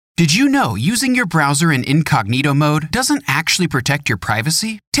Did you know using your browser in incognito mode doesn't actually protect your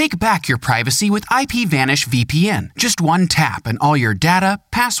privacy? Take back your privacy with IPVanish VPN. Just one tap and all your data,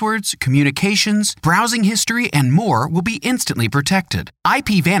 passwords, communications, browsing history, and more will be instantly protected.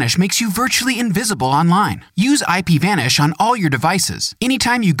 IPVanish makes you virtually invisible online. Use IPVanish on all your devices,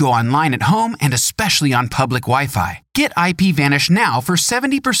 anytime you go online at home and especially on public Wi-Fi. Get IPVanish now for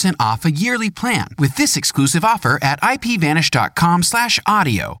 70% off a yearly plan with this exclusive offer at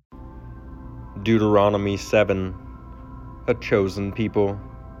ipvanish.com/audio. Deuteronomy 7. A chosen people.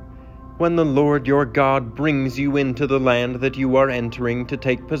 When the Lord your God brings you into the land that you are entering to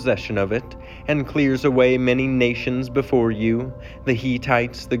take possession of it, and clears away many nations before you, the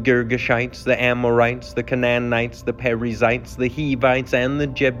Hittites, the Girgashites, the Amorites, the Canaanites, the Perizzites, the Hivites, and the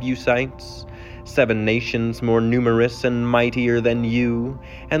Jebusites, 7 nations more numerous and mightier than you,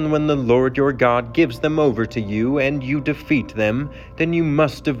 and when the Lord your God gives them over to you, and you defeat them, then you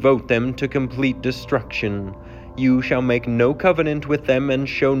must devote them to complete destruction. You shall make no covenant with them and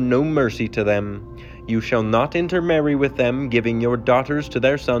show no mercy to them. You shall not intermarry with them, giving your daughters to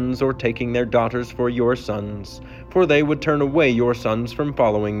their sons or taking their daughters for your sons, for they would turn away your sons from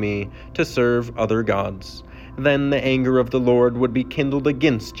following me to serve other gods. Then the anger of the Lord would be kindled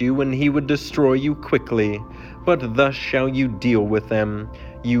against you, and he would destroy you quickly. But thus shall you deal with them.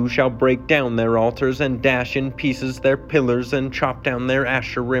 You shall break down their altars and dash in pieces their pillars and chop down their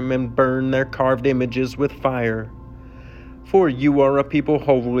asherim and burn their carved images with fire. For you are a people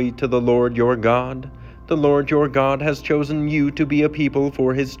holy to the Lord your God. The Lord your God has chosen you to be a people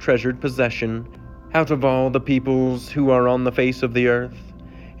for his treasured possession, out of all the peoples who are on the face of the earth.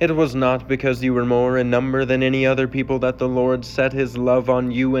 It was not because you were more in number than any other people that the Lord set his love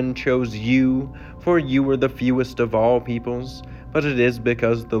on you and chose you, for you were the fewest of all peoples, but it is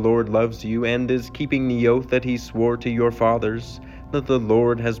because the Lord loves you and is keeping the oath that he swore to your fathers, that the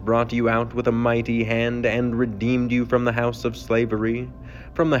Lord has brought you out with a mighty hand and redeemed you from the house of slavery,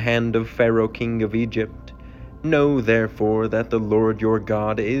 from the hand of Pharaoh king of Egypt. Know therefore that the Lord your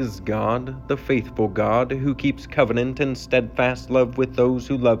God is God, the faithful God, who keeps covenant and steadfast love with those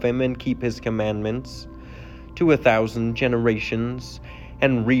who love him and keep his commandments, to 1,000 generations,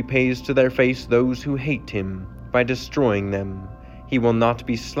 and repays to their face those who hate him, by destroying them. He will not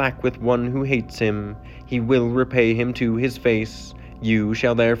be slack with one who hates him. He will repay him to his face. You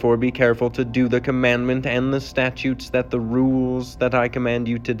shall therefore be careful to do the commandment and the statutes, the rules that I command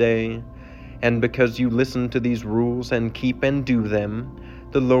you today. And because you listen to these rules and keep and do them,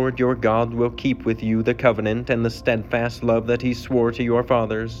 the Lord your God will keep with you the covenant and the steadfast love that he swore to your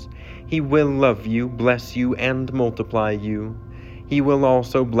fathers. He will love you, bless you, and multiply you. He will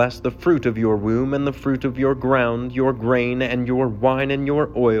also bless the fruit of your womb and the fruit of your ground, your grain and your wine and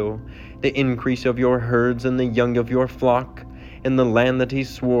your oil, the increase of your herds and the young of your flock, in the land that he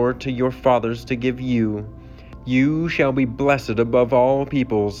swore to your fathers to give you. You shall be blessed above all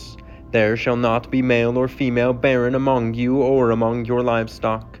peoples. There shall not be male or female barren among you or among your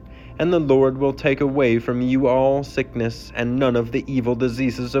livestock. And the Lord will take away from you all sickness, and none of the evil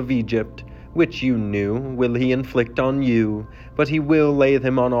diseases of Egypt, which you knew, will he inflict on you, but he will lay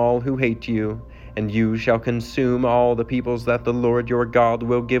them on all who hate you. And you shall consume all the peoples that the Lord your God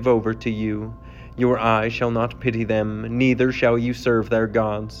will give over to you. Your eye shall not pity them, neither shall you serve their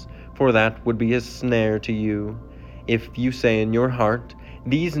gods, for that would be a snare to you. If you say in your heart,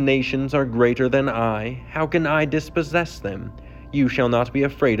 these nations are greater than I, how can I dispossess them? You shall not be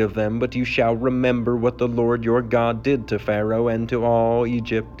afraid of them, but you shall remember what the Lord your God did to Pharaoh and to all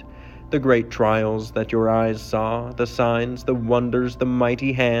Egypt, the great trials that your eyes saw, the signs, the wonders, the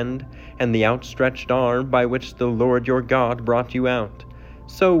mighty hand, and the outstretched arm by which the Lord your God brought you out.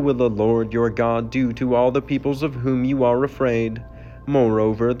 So will the Lord your God do to all the peoples of whom you are afraid.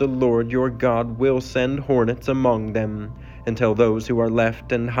 Moreover, the Lord your God will send hornets among them, until those who are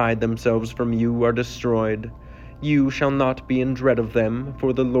left and hide themselves from you are destroyed. You shall not be in dread of them,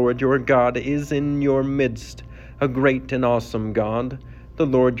 for the Lord your God is in your midst, a great and awesome God. The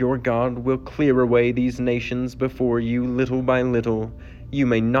Lord your God will clear away these nations before you little by little. You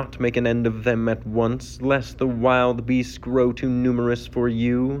may not make an end of them at once, lest the wild beasts grow too numerous for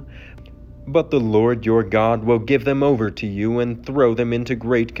you. But the Lord your God will give them over to you and throw them into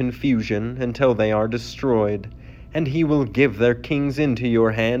great confusion until they are destroyed. And he will give their kings into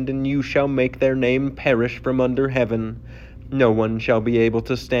your hand, and you shall make their name perish from under heaven. No one shall be able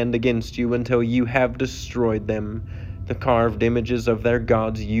to stand against you until you have destroyed them. The carved images of their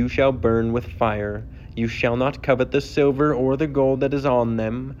gods you shall burn with fire. You shall not covet the silver or the gold that is on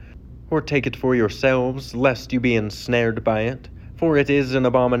them, or take it for yourselves, lest you be ensnared by it, for it is an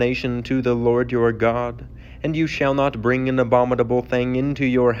abomination to the Lord your God. And you shall not bring an abominable thing into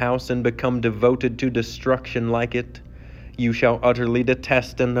your house and become devoted to destruction like it. You shall utterly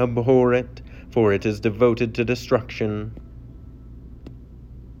detest and abhor it, for it is devoted to destruction.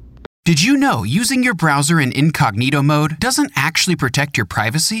 Did you know using your browser in incognito mode doesn't actually protect your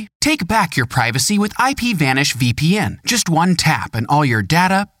privacy? Take back your privacy with IPVanish VPN. Just one tap and all your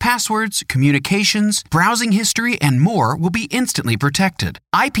data, passwords, communications, browsing history, and more will be instantly protected.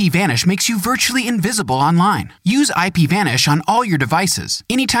 IPVanish makes you virtually invisible online. Use IPVanish on all your devices,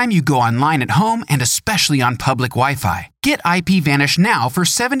 anytime you go online at home and especially on public Wi-Fi. Get IPVanish now for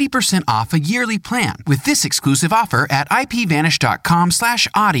 70% off a yearly plan with this exclusive offer at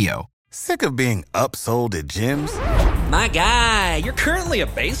ipvanish.com/audio. Sick of being upsold at gyms? My guy, you're currently a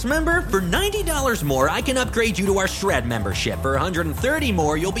base member? For $90 more, I can upgrade you to our Shred membership. For $130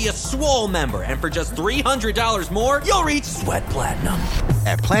 more, you'll be a Swole member. And for just $300 more, you'll reach Sweat Platinum.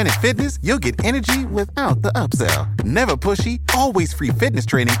 At Planet Fitness, you'll get energy without the upsell. Never pushy, always free fitness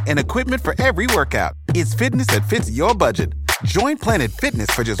training and equipment for every workout. It's fitness that fits your budget. Join Planet Fitness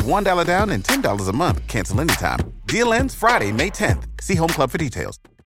for just $1 down and $10 a month. Cancel anytime. Deal ends Friday, May 10th. See Home Club for details.